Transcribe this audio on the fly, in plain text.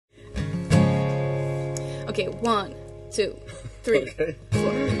Okay, 1, 2, 3, Okay. 4.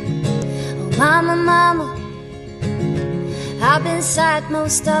 Oh, mama, mama, I've been sad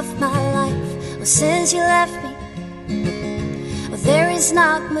most of my life. Well, since you left me, well, there is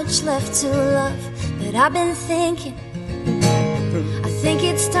not much left to love. But I've been thinking, I think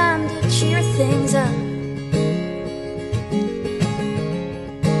it's time to cheer things up.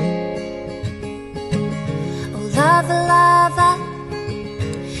 Oh, lover, lover,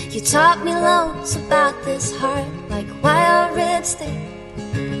 you taught me loads about this heart, like wild ribs they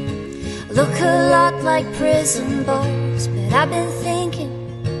look a lot like prison bars. But I've been thinking,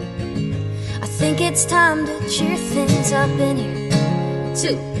 I think it's time to cheer things up in here.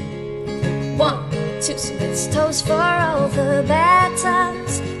 2, 1, 2. So let's toast for all the bad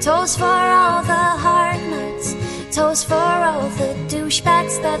times, toast for all the hard nights, toast for all the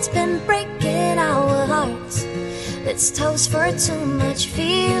douchebags that's been breaking our hearts. Let's toast for too much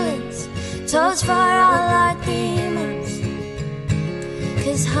feelings, toast for all our demons.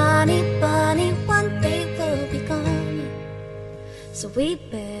 'Cause honey bunny, one day we'll be gone. So we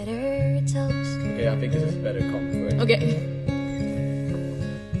better toast. Okay, I think this is a better comp for it. Okay.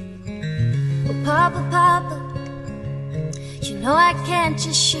 Oh, Papa, Papa, you know I can't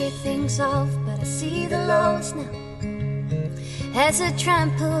just shake things off, but I see the lows now as a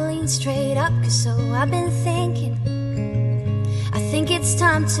trampoline straight up. 'Cause so I've been thinking, I think it's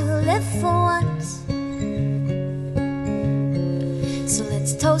time to live for once. So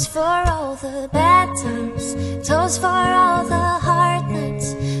let's toast for all the bad times, toast for all the hard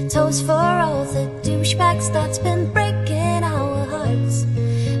nights, toast for all the douchebags that's been breaking our hearts.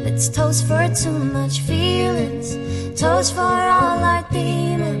 Let's toast for too much feelings, toast for all our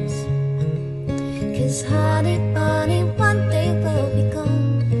demons. 'Cause honey bunny, one day we'll be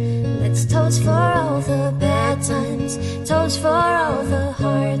gone. Let's toast for all the bad times, toast for all the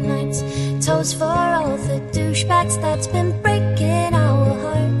hard nights, toast for all the douchebags that's been breaking our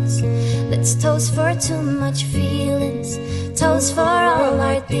hearts. Let's toast for too much feelings, toast for all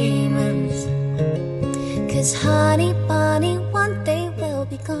our demons. 'Cause honey bunny, one day we'll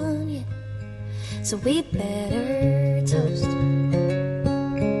be gone, yeah. So we better toast.